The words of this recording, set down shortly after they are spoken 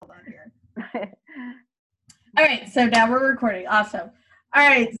All right, so now we're recording. Awesome. All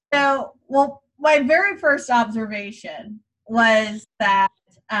right, so well, my very first observation was that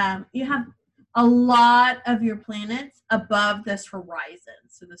you have a lot of your planets above this horizon.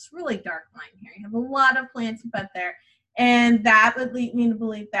 So this really dark line here. You have a lot of planets above there, and that would lead me to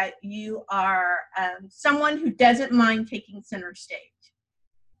believe that you are someone who doesn't mind taking center stage.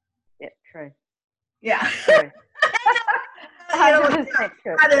 Yeah, true. Yeah. True.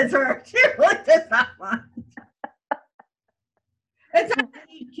 That is her. She looked at that one. It's not that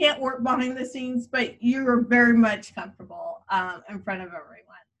you can't work behind the scenes, but you're very much comfortable in front of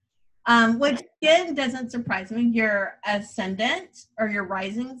everyone. Which again doesn't surprise me. Your ascendant or your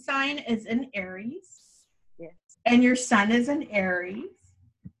rising sign is in Aries. Yes. And your sun is in Aries.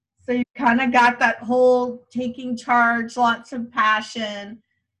 So you kind of got that whole taking charge, lots of passion.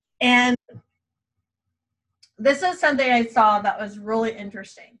 And this is something I saw that was really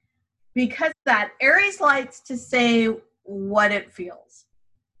interesting. Because that Aries likes to say what it feels.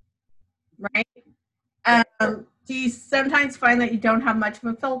 Right? Do you sometimes find that you don't have much of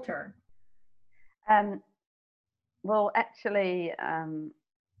a filter? Well, actually,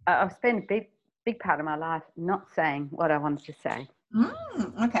 I've spent a big part of my life not saying what I wanted to say.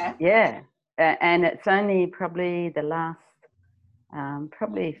 Okay. Yeah, and it's only probably the last,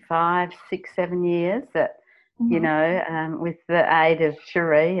 probably 5, 6, 7 years that, you know, with the aid of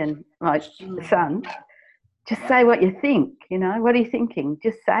Cherie and my son, just say what you think. You know, what are you thinking?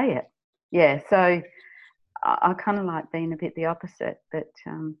 Just say it. Yeah. So I kind of like being a bit the opposite, but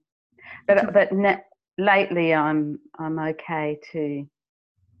lately I'm okay to,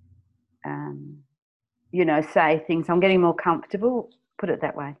 you know, say things. I'm getting more comfortable. Put it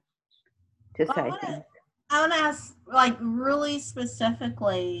that way. To say things. I want to ask, like, really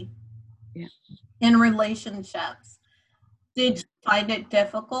specifically, in relationships, did you find it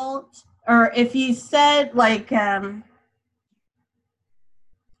difficult, or if you said like, how do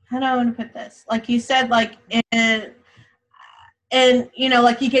I want to put this? Like you said, like and you know,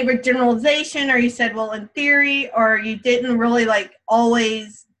 like you gave a generalization, or you said, well, in theory, or you didn't really like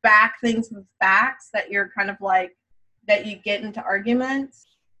always back things with facts, that you're kind of like that you get into arguments.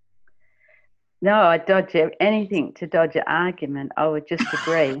 No, I dodge anything to dodge an argument. I would just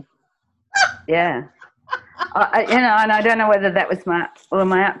agree. Yeah. You know, and I don't know whether that was my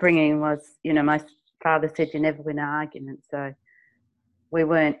upbringing was, you know, my father said you never win an argument, so we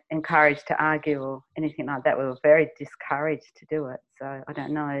weren't encouraged to argue or anything like that. We were very discouraged to do it. So I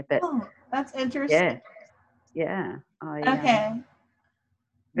don't know, but that's interesting. Yeah. Okay.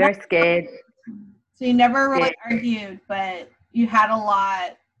 Very scared. So you never really argued, but you had a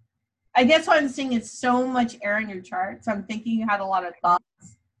lot. I guess what I'm seeing is so much air in your chart. So I'm thinking you had a lot of thoughts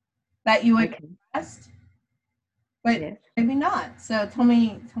that you expressed, but maybe not. So tell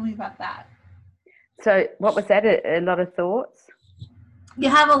me about that. So what was that? A lot of thoughts? You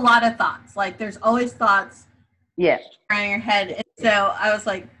have a lot of thoughts. Like there's always thoughts. Yeah. Around your head. And so I was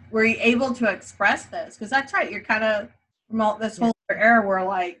like, were you able to express this? Because that's right. You're kind of this whole era where,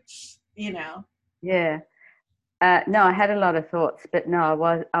 like, you know. Yeah. No, I had a lot of thoughts, but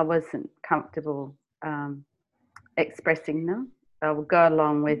no, I wasn't comfortable expressing them. I would go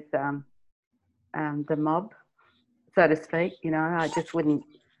along with the mob, so to speak. You know, I just wouldn't.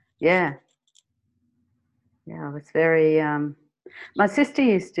 Yeah. Yeah, I was very. My sister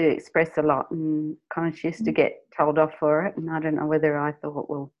used to express a lot, and kind of she used to get told off for it, and I don't know whether I thought,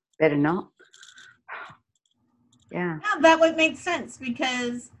 well, better not. Yeah. That would make sense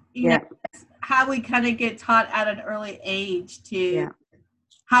because you know that's how we kind of get taught at an early age to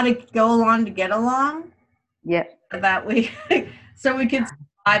how to go along to get along. Yeah. That we so we can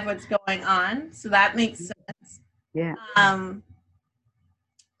survive what's going on. So that makes sense. Yeah.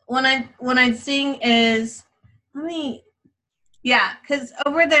 What I'm seeing is because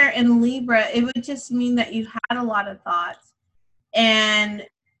over there in Libra, it would just mean that you had a lot of thoughts, and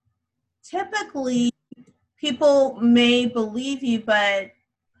typically people may believe you, but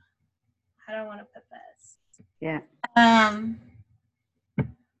I don't want to put this. Yeah. I'm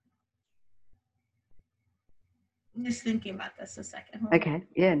just thinking about this a second. Okay.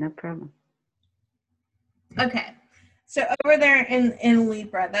 Yeah, no problem. Okay. So over there in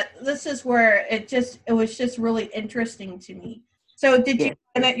Libra, this is where it was just really interesting to me. So did you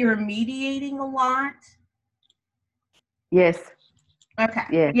find that you were mediating a lot? Yes. Okay.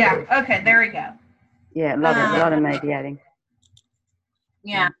 Yeah. Yeah. Okay. There we go. Yeah, a lot of mediating.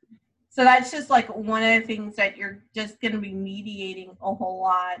 Yeah. So that's just like one of the things that you're just going to be mediating a whole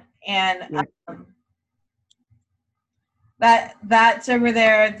lot, and that's over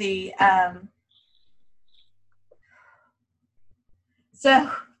there.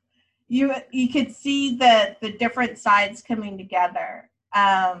 So you could see the different sides coming together.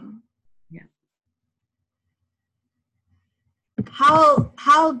 Yeah.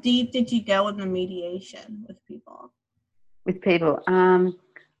 How deep did you go in the mediation with people? With people,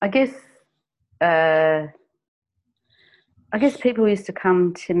 I guess people used to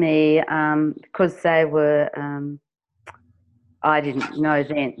come to me because they were. I didn't know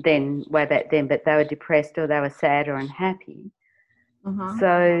then way back then, but they were depressed or they were sad or unhappy. Uh-huh.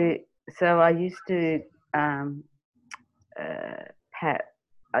 So I used to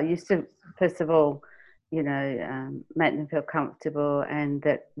I used to first of all, make them feel comfortable, and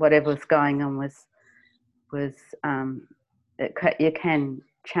that whatever was going on was you can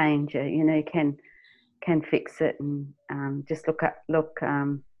change it. You can fix it, and just look.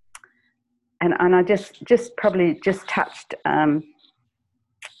 And I just probably just touched. I'm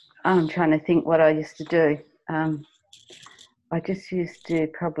trying to think what I used to do. I just used to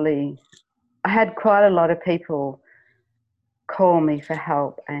I had quite a lot of people call me for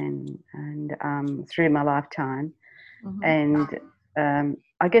help and through my lifetime. Mm-hmm. And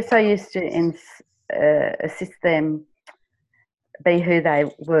I guess I used to assist them be who they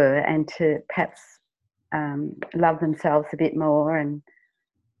were, and to perhaps love themselves a bit more, and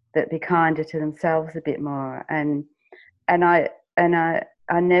that be kinder to themselves a bit more. And I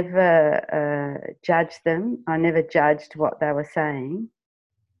never judged them. I never judged what they were saying.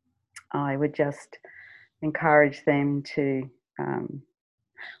 I would just encourage them to.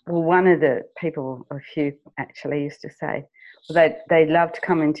 One of the people, a few actually, used to say, they loved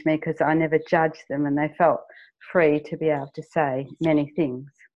coming to me because I never judged them, and they felt free to be able to say many things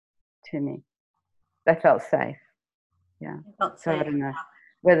to me. They felt safe. Yeah. So I don't know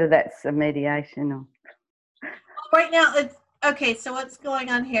whether that's a mediation or. Right now, it's okay. So what's going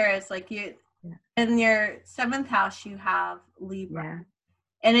on here is like in your 7th house, you have Libra. Yeah.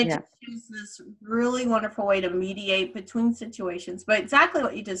 And it just is this really wonderful way to mediate between situations. But exactly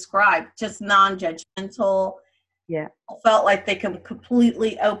what you described, just non-judgmental. Yeah. Felt like they can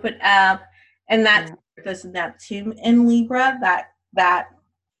completely open up. And that's this Neptune in Libra, that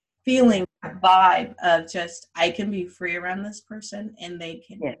feeling, that vibe of just, I can be free around this person and they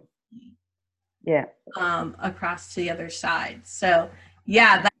can be across to the other side. So,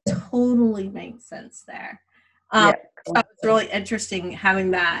 yeah, that totally makes sense there. So it's really interesting having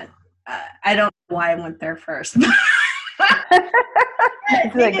that. I don't know why I went there first. It's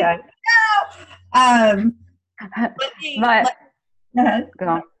okay. Go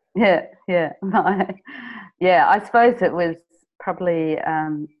on. Yeah. I suppose it was probably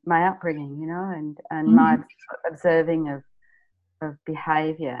my upbringing, and my observing of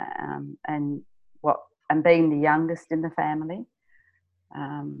behaviour, and being the youngest in the family.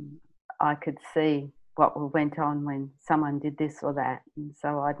 I could see what went on when someone did this or that, and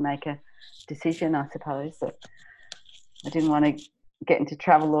so I'd make a decision, I suppose, that I didn't want to get into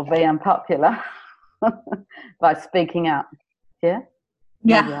trouble or be unpopular by speaking up. That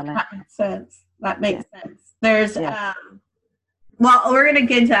makes sense. There's well, we're going to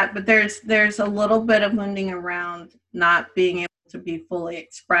get into that, but there's a little bit of wounding around not being able to be fully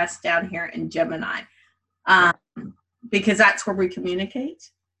expressed down here in Gemini, because that's where we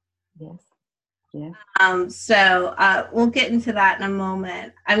communicate. So we'll get into that in a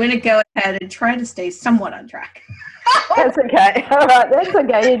moment. I'm going to go ahead and try to stay somewhat on track. That's okay. All right, that's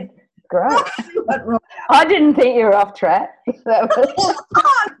okay. Great. I didn't think you were off track. Thank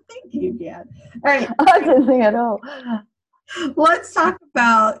you, Dad. All right. I didn't think at all. Let's talk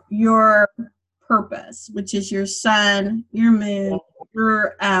about your purpose, which is your sun, your moon,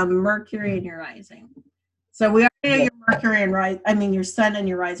 your Mercury, and your rising. So we already know your Mercury and your sun and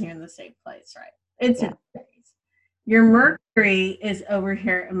your rising are in the same place, right? It's in Pisces. Your Mercury is over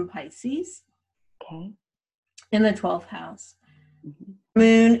here in Pisces. Okay. In the 12th house.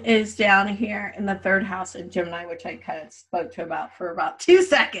 Moon is down here in the 3rd house in Gemini, which I kind of spoke to about for about 2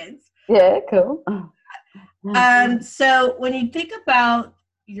 seconds. Yeah, cool. So when you think about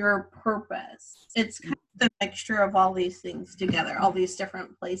your purpose, it's kind of the mixture of all these things together, all these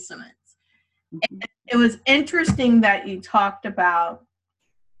different placements. And it was interesting that you talked about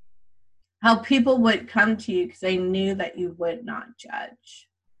how people would come to you because they knew that you would not judge.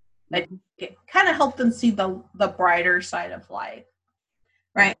 Like it kind of helped them see the brighter side of life,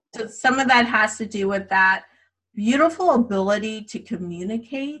 right? So some of that has to do with that beautiful ability to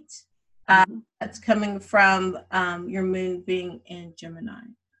communicate that's coming from your moon being in Gemini.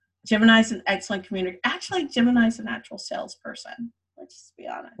 Gemini is an excellent communicator. Actually, Gemini is a natural salesperson. Let's just be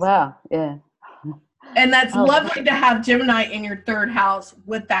honest. Wow, yeah. And that's lovely to have Gemini in your 3rd house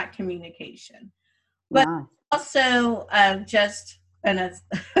with that communication. But also just and it's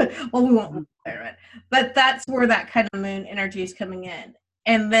well, we won't there it, but that's where that kind of moon energy is coming in.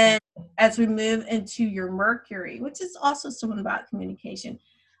 And then as we move into your Mercury, which is also something about communication,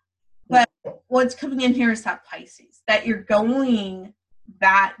 but what's coming in here is that Pisces, that you're going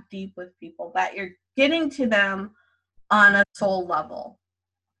that deep with people, that you're getting to them on a soul level.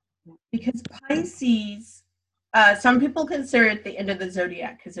 Because Pisces, some people consider it the end of the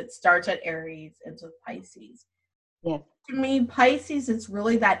zodiac because it starts at Aries, ends with Pisces. Yes. To me, Pisces is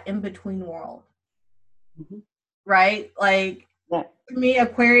really that in-between world, right? Like, to me,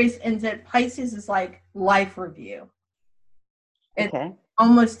 Aquarius ends at Pisces is like life review. It's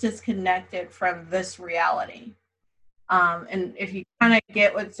almost disconnected from this reality. And if you kind of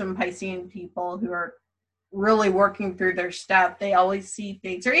get with some Piscean people who are really working through their stuff, they always see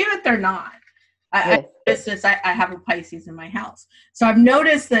things, or even if they're not. I noticed this, I have a Pisces in my house. So I've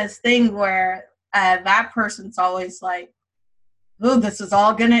noticed this thing where that person's always like, oh, this is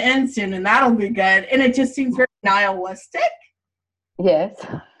all going to end soon and that'll be good. And it just seems very nihilistic. Yes.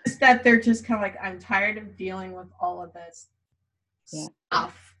 Just that they're just kind of like, I'm tired of dealing with all of this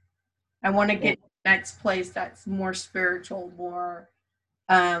stuff. I want to get to the next place that's more spiritual, more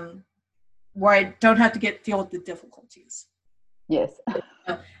where I don't have to deal with the difficulties. Yes.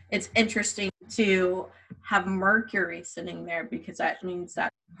 It's interesting to have Mercury sitting there because that means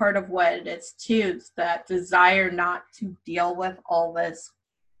that part of what it is too is that desire not to deal with all this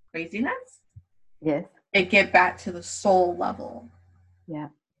craziness. Yes. It get back to the soul level. Yeah.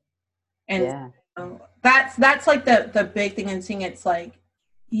 And that's like the big thing in seeing. It's like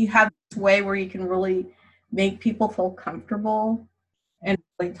you have this way where you can really make people feel comfortable and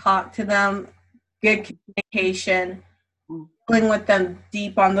really talk to them, good communication, dealing with them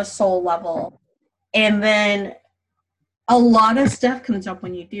deep on the soul level. And then a lot of stuff comes up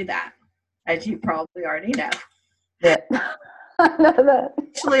when you do that, as you probably already know. Yeah. I know that.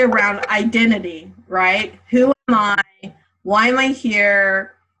 Actually around identity, right? Who am I? Why am I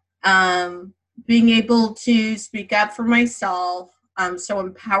here? Being able to speak up for myself. So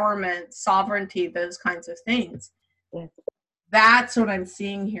empowerment, sovereignty, those kinds of things. Yes. That's what I'm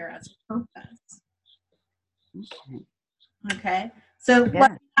seeing here as a purpose. Okay. So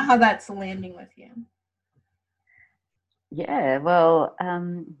let's see how that's landing with you. Yeah, well,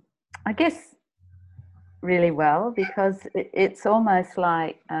 I guess really well, because it's almost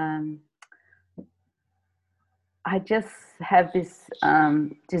like I just have this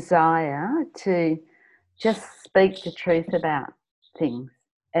desire to just speak the truth about things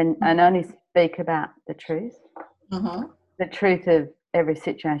and only speak about the truth. The truth of every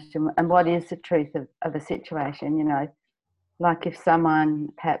situation. And what is the truth of a situation, you know? Like if someone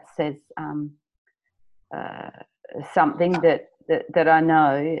perhaps says something that I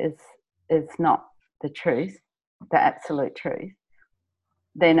know is not the truth, the absolute truth,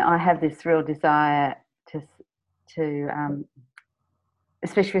 then I have this real desire to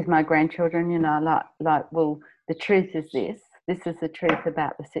especially with my grandchildren, you know, like well, the truth is this is the truth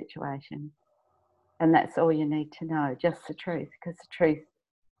about the situation, and that's all you need to know, just the truth, because the truth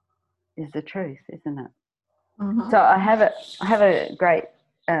is the truth, isn't it? So I have a great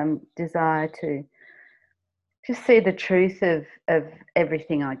desire to just see the truth of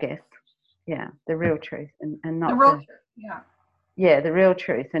everything, I guess. Yeah, the real truth, and not the real truth. Yeah, the real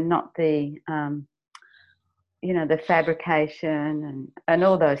truth, and not the you know, the fabrication and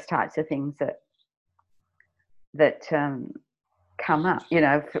all those types of things that come up, you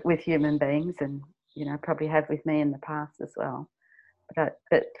know, with human beings, and you know, probably have with me in the past as well. But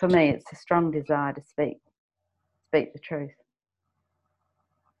for me, it's a strong desire to speak the truth.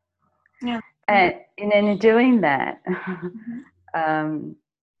 Yeah. And in doing that,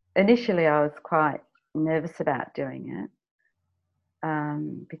 initially I was quite nervous about doing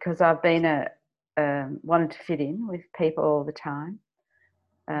it, because I've been wanted to fit in with people all the time,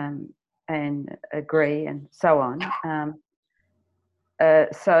 and agree and so on.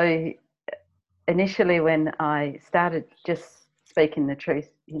 So initially when I started just speaking the truth,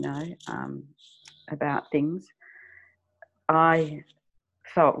 you know, about things, I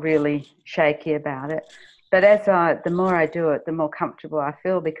felt really shaky about it. But the more I do it, the more comfortable I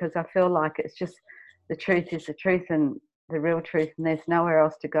feel, because I feel like it's just the truth is the truth and the real truth, and there's nowhere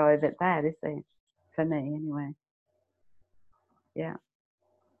else to go but that, is there? For me, anyway. Yeah.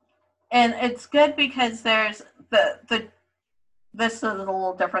 And it's good because there's this is a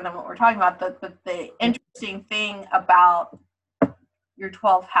little different than what we're talking about. The interesting thing about your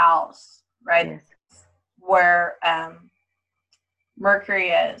 12th house, right? Yes. Where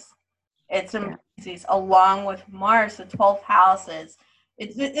Mercury is. It's in Pisces, along with Mars. The 12th house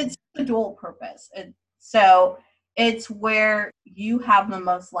it's a dual purpose. So it's where you have the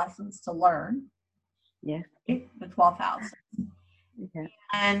most lessons to learn. Yeah. The 12th house. Yeah.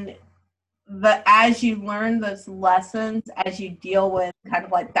 And as you learn those lessons, as you deal with kind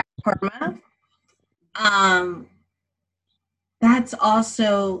of like that karma, that's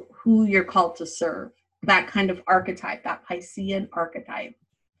also who you're called to serve. That kind of archetype, that Piscean archetype.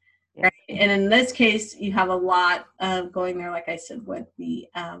 Yes. Right? And in this case, you have a lot of going there, like I said, with the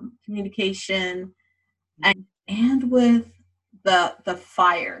communication and with the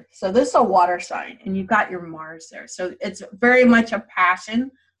fire. So this is a water sign, and you've got your Mars there. So it's very much a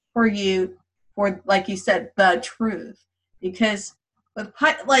passion for you, for, like you said, the truth. Because with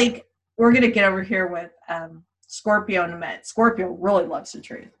like, we're gonna get over here with Scorpio in a minute. Scorpio really loves the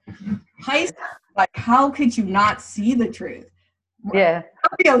truth. Pisces, like, how could you not see the truth? Yeah.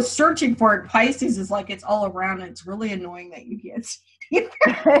 Scorpio searching for it. Pisces is like, it's all around, and it's really annoying that you can't see it.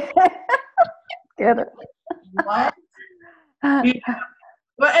 Get it. What? Yeah.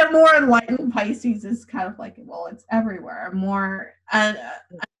 But a more enlightened Pisces is kind of like, well, it's everywhere. A more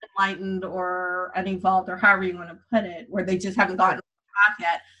enlightened or unevolved, or however you want to put it, where they just haven't gotten back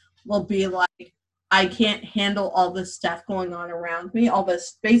yet, will be like, I can't handle all this stuff going on around me, all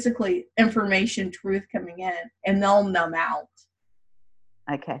this basically information, truth coming in, and they'll numb out.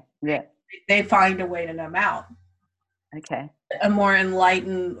 Okay. Yeah. They find a way to numb out. Okay. A more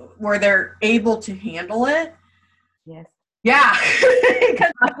enlightened, where they're able to handle it. Yes. Yeah.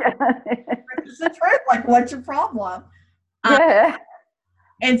 Because it's the truth. Like, what's your problem? Yeah.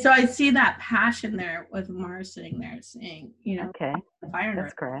 And so I see that passion there with Mars sitting there saying, you know, Okay. fire.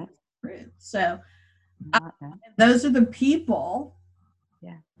 That's great. So those are the people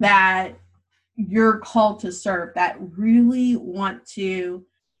that you're called to serve, that really want to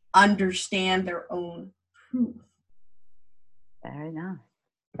understand their own truth. Very nice.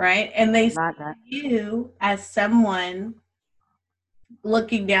 Right? And they like see you as someone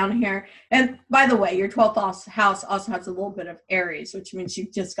looking down here. And by the way, your 12th house also has a little bit of Aries, which means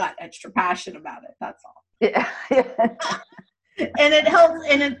you've just got extra passion about it. That's all. Yeah. And it helps.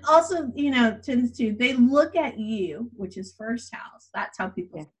 And it also, you know, tends to, they look at you, which is first house. That's how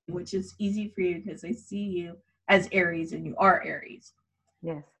people see, which is easy for you because they see you as Aries, and you are Aries.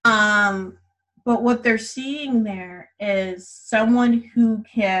 Yes. But what they're seeing there is someone who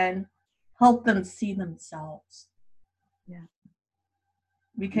can help them see themselves. Yeah.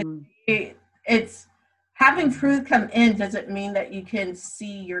 Because it's having truth come in doesn't mean that you can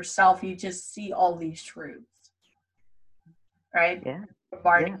see yourself. You just see all these truths, right? Yeah.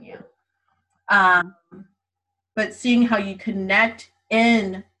 Bombarding you. But seeing how you connect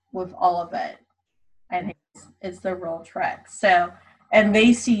in with all of it, I think is the real trick. So, and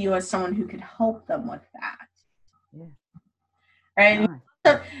they see you as someone who could help them with that. Yeah. Right? Nice.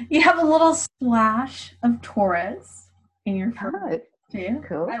 So you have a little splash of Taurus in your first too.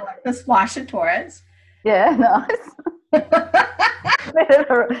 Cool. I like the splash of Taurus. Yeah, nice.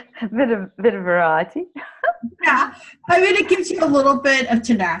 bit of variety. Yeah, I mean, it gives you a little bit of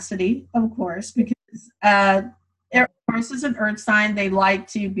tenacity, of course, because Taurus is an earth sign. They like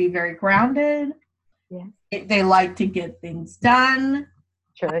to be very grounded. Yeah. They like to get things done.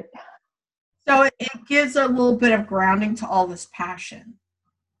 True. So it gives a little bit of grounding to all this passion.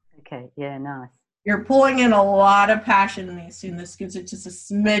 Okay. Yeah. Nice. You're pulling in a lot of passion in these, and this gives it just a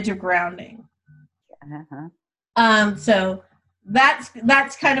smidge of grounding. So that's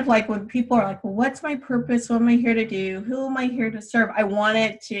kind of like when people are like, well, what's my purpose? What am I here to do? Who am I here to serve? I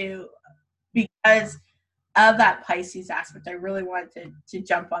wanted to, because of that Pisces aspect, I really wanted to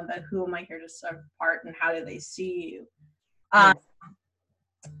jump on the who am I here to serve part, and how do they see you. Yes.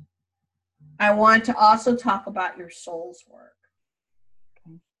 I want to also talk about your soul's work.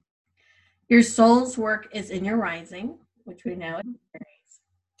 Okay. Your soul's work is in your rising, which we know is Aries.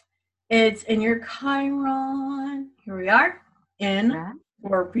 It's in your Chiron. Here we are in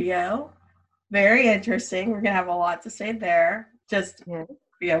Scorpio. Very interesting. We're going to have a lot to say there. Just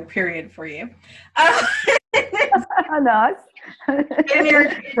Scorpio, period, for you. Nice. And you're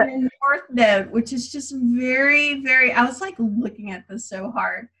in North Node, which is just very, very, I was like looking at this so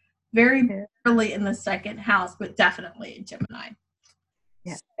hard. Very early in the second house, but definitely in Gemini.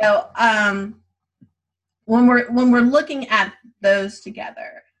 Yeah. So when we're looking at those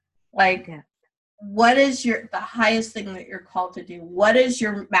together, like what is the highest thing that you're called to do? What is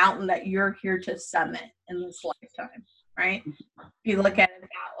your mountain that you're here to summit in this lifetime, right? If you look at it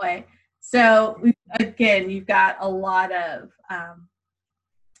that way. So again, you've got a lot of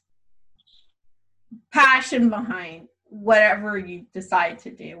passion behind whatever you decide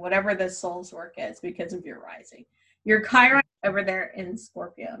to do, whatever the soul's work is, because of your rising. Your Chiron over there in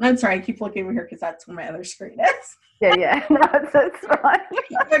Scorpio. And I'm sorry, I keep looking over here because that's where my other screen is. Yeah. No, it's fine.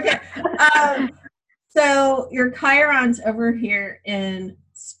 Okay. So your Chiron's over here in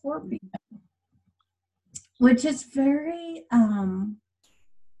Scorpio, which is very, I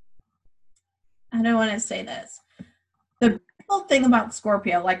don't want to say this. The beautiful thing about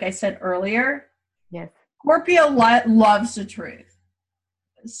Scorpio, like I said earlier, Yes. Scorpio loves the truth.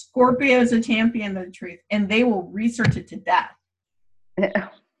 Scorpio is a champion of the truth, and they will research it to death. Yeah.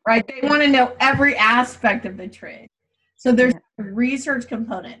 Right? They want to know every aspect of the truth. So there's a research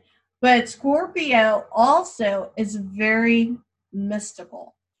component. But Scorpio also is very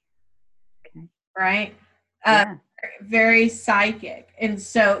mystical. Okay. Right? Yeah. Very psychic. And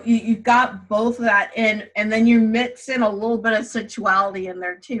so you've got both of that in, and then you mix in a little bit of sexuality in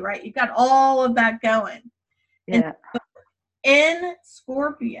there too, right? You've got all of that going. Yeah. And in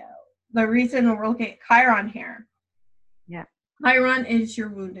Scorpio, the reason we're looking at Chiron here, Chiron is your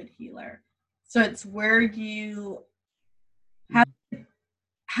wounded healer. So it's where you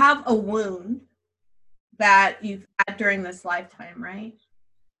have a wound that you've had during this lifetime, right?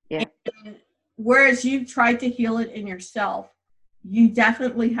 Yeah. And whereas you've tried to heal it in yourself, you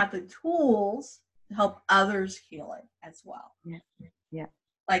definitely have the tools to help others heal it as well. Yeah. Yeah.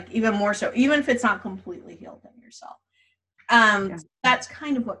 Like even more so, even if it's not completely healed in yourself. That's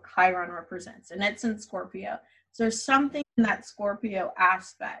kind of what Chiron represents, and it's in Scorpio. So there's something in that Scorpio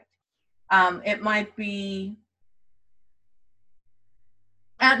aspect. It might be,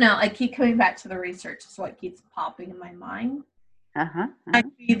 I don't know, I keep coming back to the research. It's what keeps popping in my mind. It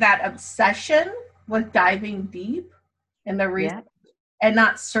might be that obsession with diving deep in the research and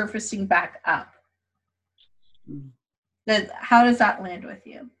not surfacing back up. How does that land with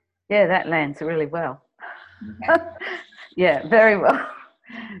you? Yeah, that lands really well. Okay. Yeah, very well.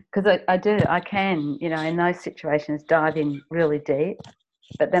 Because I can, in those situations dive in really deep,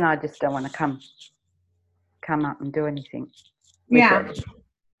 but then I just don't want to come up and do anything with it.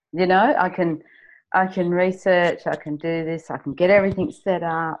 I can research, I can do this, I can get everything set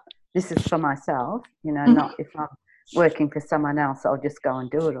up. This is for myself, not if I'm working for someone else, I'll just go and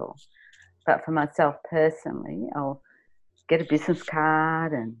do it all. But for myself personally, I'll get a business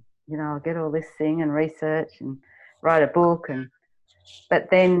card and, I'll get all this thing and research and write a book. But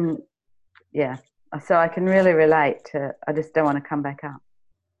then, so I can really relate to, I just don't want to come back up.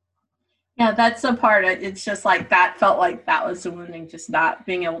 Yeah, that's the part. It's just like that felt like that was the wounding, just not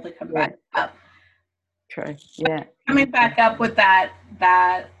being able to come back up. True. Yeah. Coming back up with that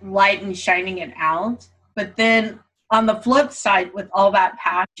light and shining it out. But then on the flip side, with all that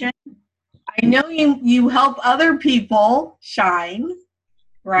passion, I know you help other people shine,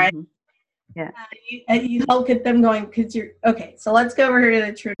 right? Mm-hmm. Yeah. You help get them going because you're okay. So let's go over here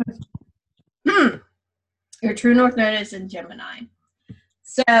to the true north. Your true north node is in Gemini.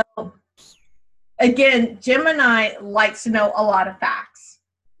 So again, Gemini likes to know a lot of facts,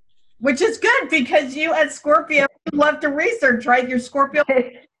 which is good because you as Scorpio love to research, right? Your Scorpio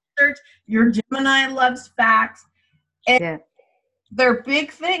research, your Gemini loves facts. And their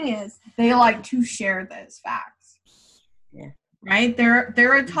big thing is they like to share those facts. Yeah. Right? They're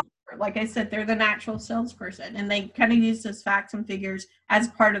a talker. Like I said, they're the natural salesperson, and they kind of use those facts and figures as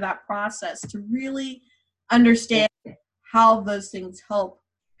part of that process to really understand how those things help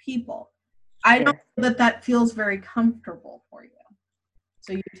people. I don't know that feels very comfortable for you.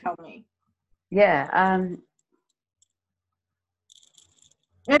 So you tell me. Yeah.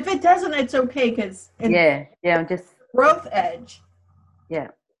 If it doesn't, it's okay because I'm just growth edge. Yeah.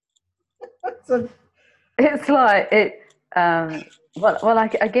 So it's like it. Well,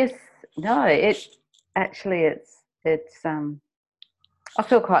 I guess no. It actually it's. I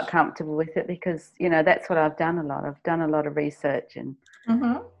feel quite comfortable with it because that's what I've done a lot. I've done a lot of research and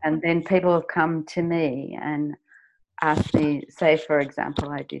then people have come to me and asked me. Say, for example,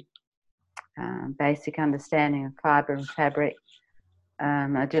 I did basic understanding of fibre and fabric.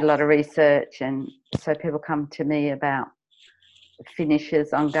 I did a lot of research, and so people come to me about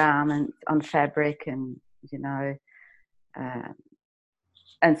finishes on garments, on fabric, and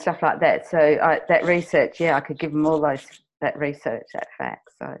and stuff like that. So that research, I could give them all that research, that fact.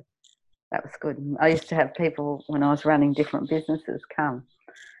 So that was good. And I used to have people when I was running different businesses come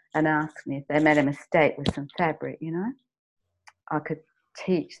and ask me if they made a mistake with some fabric. I could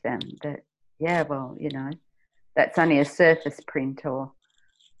teach them that. That's only a surface print or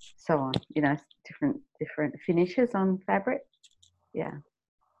so on. Different finishes on fabric. Yeah,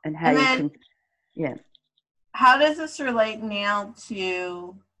 and how you can. Yeah. How does this relate now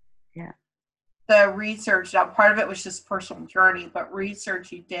to the research? Now, part of it was just personal journey, but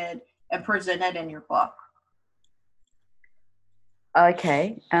research you did and presented in your book.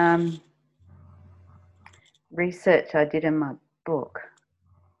 Okay. Research I did in my book.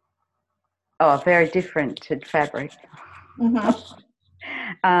 Oh, very different to fabric. Mm-hmm.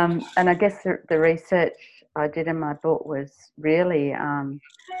 And I guess the research I did in my book was really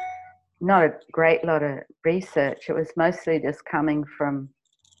not a great lot of research. It was mostly just coming from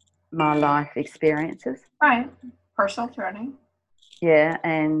my life experiences. Right. Personal journey. Yeah,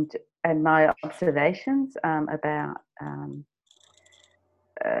 and my observations about,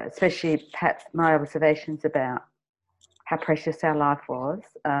 especially perhaps my observations about how precious our life was,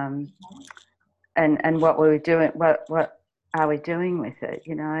 and what we were doing, what are we doing with it,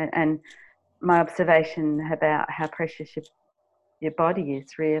 you know, and my observation about how precious your body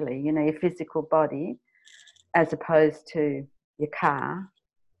is, really, you know, your physical body, as opposed to your car,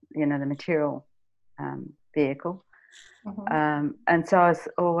 you know, the material vehicle. And so I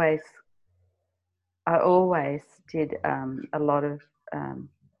always did a lot of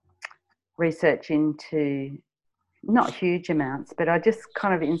research into, not huge amounts, but I just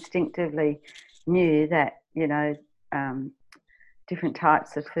kind of instinctively knew that, you know, different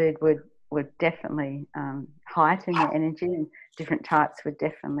types of food would definitely heighten your energy, and different types would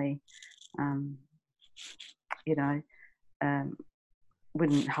definitely, you know,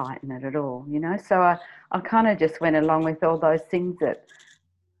 wouldn't heighten it at all, you know. So I kind of just went along with all those things that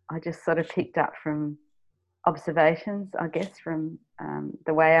I just sort of picked up from observations, I guess, from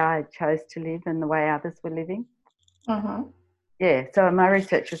the way I chose to live and the way others were living. Yeah, so my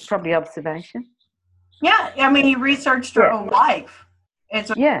research was probably observation. Yeah, I mean, you researched your own life. And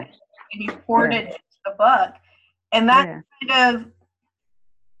you poured it into the book. And that kind of,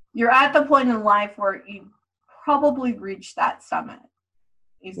 you're at the point in life where you probably reached that summit.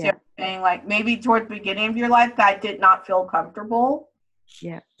 You see what I'm saying? Like, maybe towards the beginning of your life, that did not feel comfortable.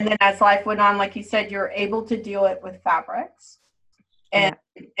 Yeah. And then as life went on, like you said, you're able to do it with fabrics and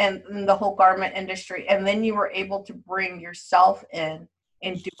the whole garment industry. And then you were able to bring yourself in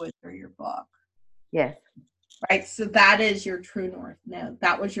and do it through your book. Yes. Right. So that is your true north. No,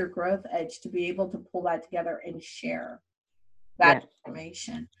 that was your growth edge, to be able to pull that together and share that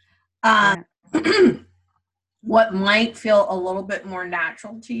information. What might feel a little bit more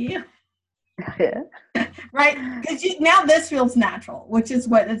natural to you. Yeah. Right. Because now this feels natural, which is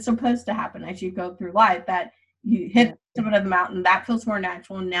what it's supposed to happen as you go through life, that you hit the summit of the mountain, that feels more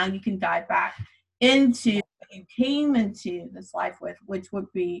natural. And now you can dive back into what you came into this life with, which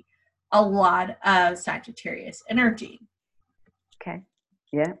would be a lot of Sagittarius energy. Okay.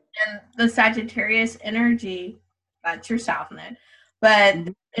 Yeah. And the Sagittarius energy, that's your South Node, but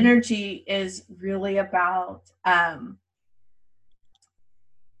energy is really about,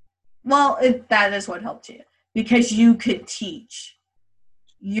 that is what helped you, because you could teach.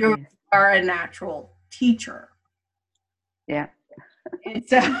 You are a natural teacher. Yeah. And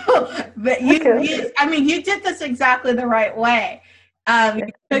so, but you did this exactly the right way. You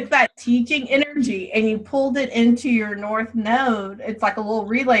took that teaching energy and you pulled it into your North Node. It's like a little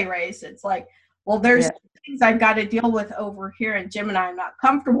relay race. It's like, well, there's things I've got to deal with over here in Gemini I'm not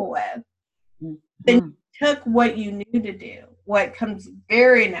comfortable with. Then you took what you knew to do, what comes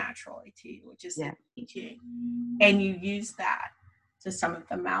very naturally to you, which is the teaching, and you use that to summit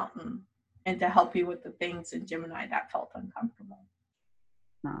the mountain and to help you with the things in Gemini that felt uncomfortable.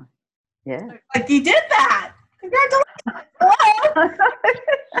 Oh, yeah. Like, you did that. Congratulations.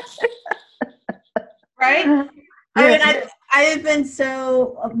 Right? I mean, I have been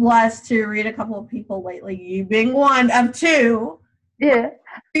so blessed to read a couple of people lately, you being one of two. Yeah.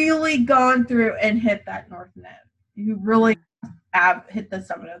 Really gone through and hit that North Node. You really have hit the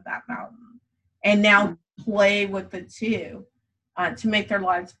summit of that mountain. And now play with the two to make their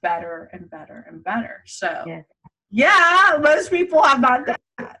lives better and better and better. So, most people have not done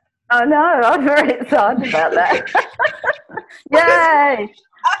that. Oh, no, I'm very excited about that. Yay!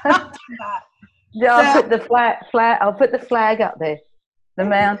 I'll put the I'll put the flag up there, the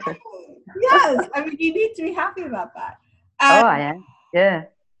mountain. Yes, I mean, you need to be happy about that. I am. Yeah.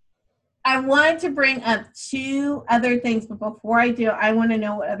 I wanted to bring up two other things, but before I do, I want to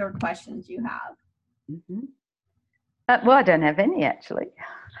know what other questions you have. Well, I don't have any, actually.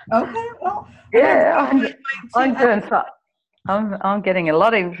 Okay, well. Yeah, I'm doing fine. I'm getting a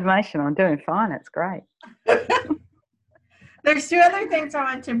lot of information. I'm doing fine. It's great. There's two other things I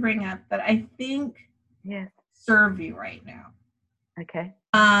want to bring up that I think serve you right now. Okay.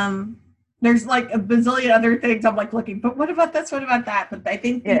 There's like a bazillion other things I'm like looking, but what about this? What about that? But I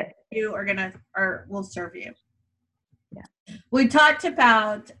think you will serve you. Yeah. We talked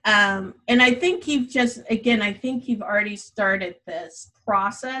about, and I think I think you've already started this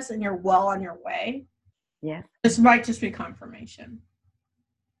process and you're well on your way Yeah. This might just be confirmation.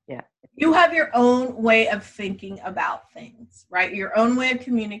 Yeah. You have your own way of thinking about things, right? Your own way of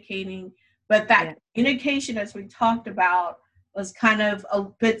communicating, but that communication, as we talked about, was kind of a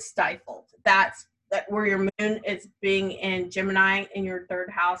bit stifled. That's that where your moon is being in Gemini in your third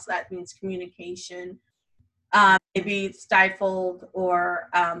house. That means communication, maybe stifled or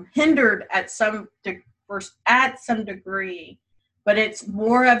hindered at some degree, but it's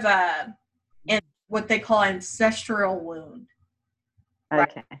more of a what they call ancestral wound.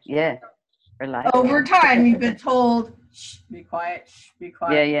 Okay. Right? Yeah. Related. Over time, you've been told, shh, be quiet, shh, be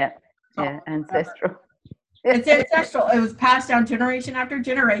quiet. Yeah. Ancestral. It's ancestral. It was passed down generation after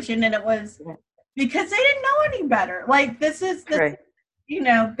generation, and it was because they didn't know any better. Like this, you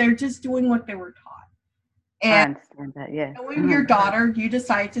know, they're just doing what they were taught. And I understand that. Yeah. when your daughter, you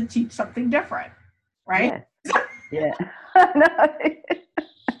decide to teach something different, right? Yeah. No.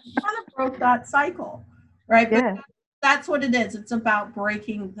 Kind of broke that cycle, right? Yeah. But that's what it is. It's about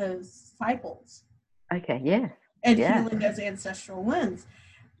breaking those cycles. Okay. Yeah. And healing those ancestral wounds.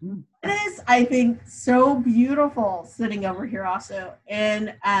 It is, I think, so beautiful sitting over here also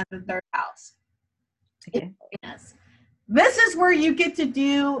in the third house. Okay. Yes. This is where you get to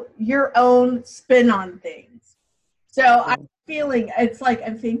do your own spin on things. So I'm feeling, it's like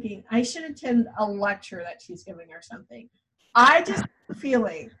I'm thinking, I should attend a lecture that she's giving or something. I just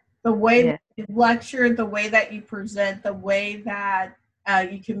feeling the way that you lecture, the way that you present, the way that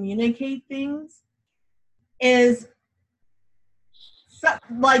you communicate things is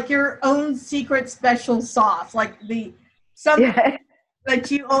like your own secret special sauce, like something that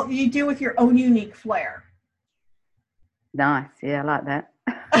you do with your own unique flair. Nice. Yeah, I like that.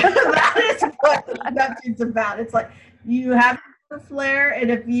 That is what Neptune's about. It's like you have the flair, and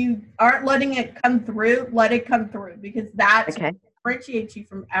if you aren't letting it come through, let it come through, because that's what differentiates you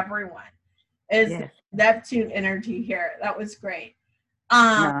from everyone. Is Neptune energy here. That was great.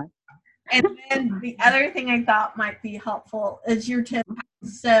 And then the other thing I thought might be helpful is your 10th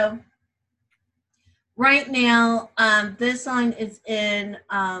house. So right now, this sign is in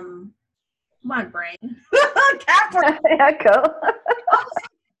my brain. Capricorn. Yeah, cool.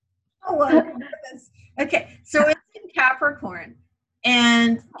 Oh my goodness. Okay, so it's in Capricorn,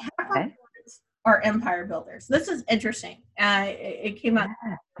 and Capricorns are empire builders. This is interesting. It came out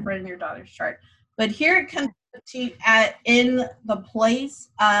in your daughter's chart, but here it comes to in the place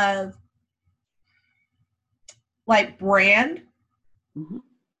of like brand,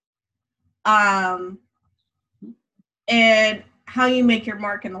 and how you make your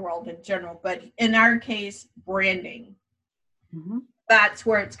mark in the world in general, but in our case, branding. That's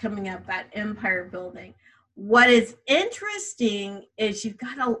where it's coming up, that empire building. What is interesting is you've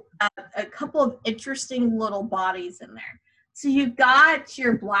got a couple of interesting little bodies in there. So you've got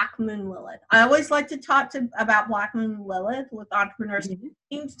your Black Moon Lilith. I always like to talk about Black Moon Lilith with entrepreneurs. It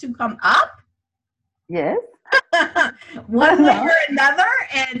seems to come up. Yes. One way or another,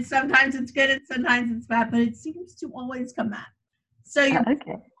 and sometimes it's good and sometimes it's bad, but it seems to always come up. So your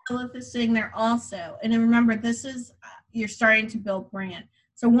Lilith is sitting there also. And then remember, this is, you're starting to build brand.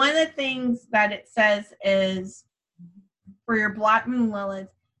 So one of the things that it says is for your Black Moon Lilith,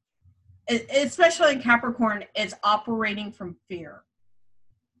 especially in Capricorn, it's operating from fear.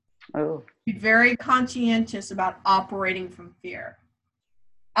 Oh. Be very conscientious about operating from fear.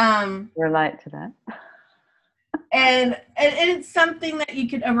 Relate to that. And it's something that you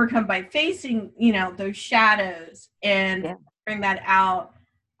can overcome by facing, you know, those shadows and figuring that out,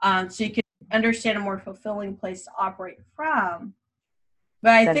 so you can understand a more fulfilling place to operate from.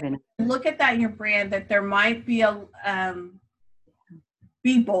 But I think look at that in your brand, that there might be a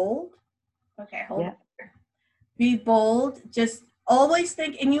be bold. Okay, hold on. Be bold. Just always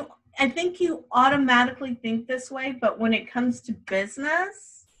think, and I think you automatically think this way, but when it comes to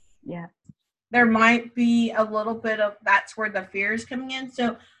business, there might be a little bit of, that's where the fear is coming in.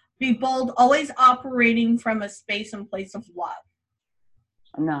 So be bold, always operating from a space and place of love.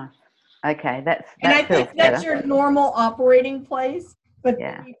 Nice. Okay, and I think that's your normal operating place. But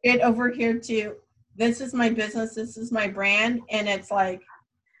you get over here to, this is my business, this is my brand, and it's like,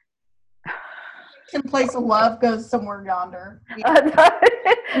 in place of love goes somewhere yonder. You know?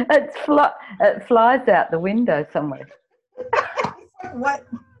 It flies out the window somewhere. What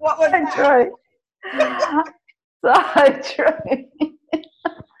was that? So true.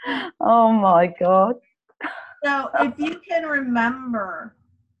 Oh my God. So if you can remember,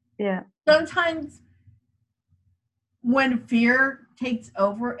 sometimes when fear takes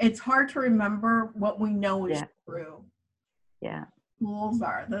over, it's hard to remember what we know is true. Rules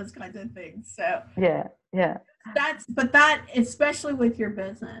are those kinds of things. So that especially with your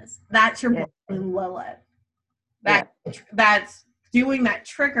business, that's your Black Moon Lilith. that's doing that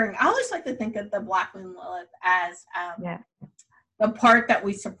triggering. I always like to think of the Black Moon Lilith as the part that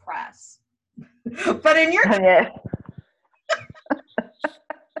we suppress. But in your yeah.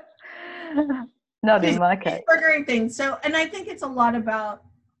 Not in my case. triggering things. So, and I think it's a lot about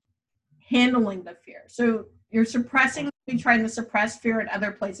handling the fear. So you're suppressing, you're trying to suppress fear in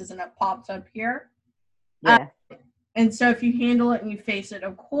other places, and it pops up here. Yeah. And so if you handle it and you face it,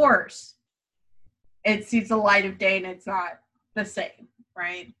 of course, it sees the light of day and it's not the same,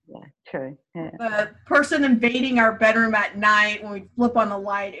 right? Yeah, true. Yeah. The person invading our bedroom at night, when we flip on the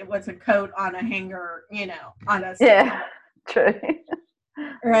light, it was a coat on a hanger, on a Yeah, true.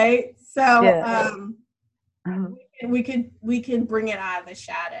 right? So Yeah. we can bring it out of the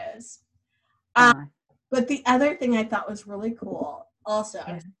shadows. Nice. But the other thing I thought was really cool, also,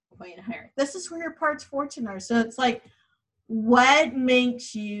 I was pointing here. This is where your parts fortune are. So it's like, what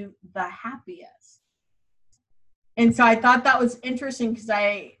makes you the happiest? And so I thought that was interesting because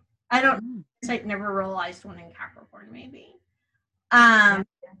I never realized one in Capricorn, maybe. And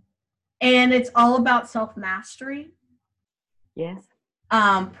it's all about self-mastery. Yes.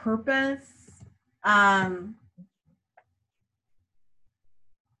 Purpose.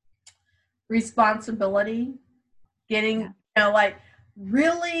 Responsibility. Getting, like,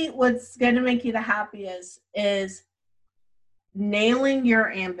 really what's going to make you the happiest is nailing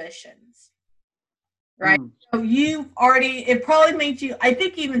your ambitions, right? So it probably made you, I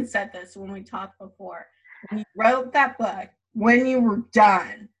think you even said this when we talked before, when you wrote that book, when you were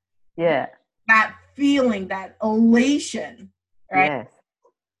done, that feeling, that elation, right?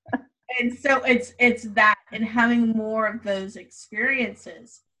 Yes. And so it's that, and having more of those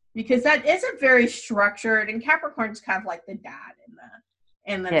experiences, because that isn't very structured, and Capricorn's kind of like the dad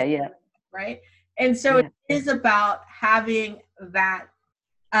in the right? And so it is about having that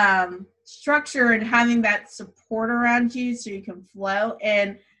structure and having that support around you so you can flow,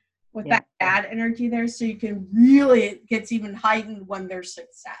 and with that dad energy there, so you can really, it gets even heightened when there's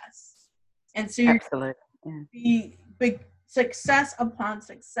success. And so you're be big success upon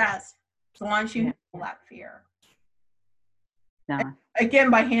success, as long as you handle that fear. Again,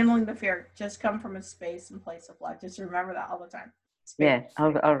 by handling the fear, just come from a space and place of love. Just remember that all the time. Space,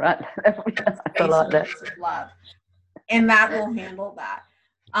 all right. I like that. Of love. And that will handle that.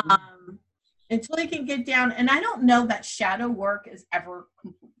 Until you can get down, and I don't know that shadow work is ever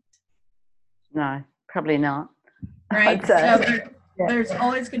complete. No, probably not. Right? So there's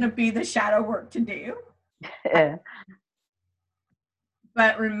always going to be the shadow work to do. Yeah.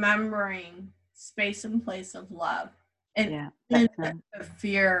 But remembering space and place of love. And the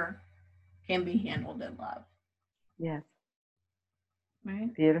fear can be handled in love. Yes.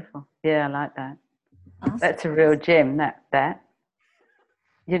 Right? Beautiful. Yeah, I like that. Awesome. That's a real gem, that.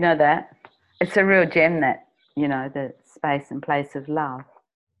 You know that? It's a real gem, that, the space and place of love.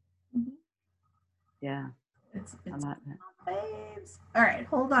 Mm-hmm. Yeah. It's I like that. Babes. All right,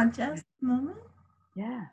 hold on just a moment. Yeah.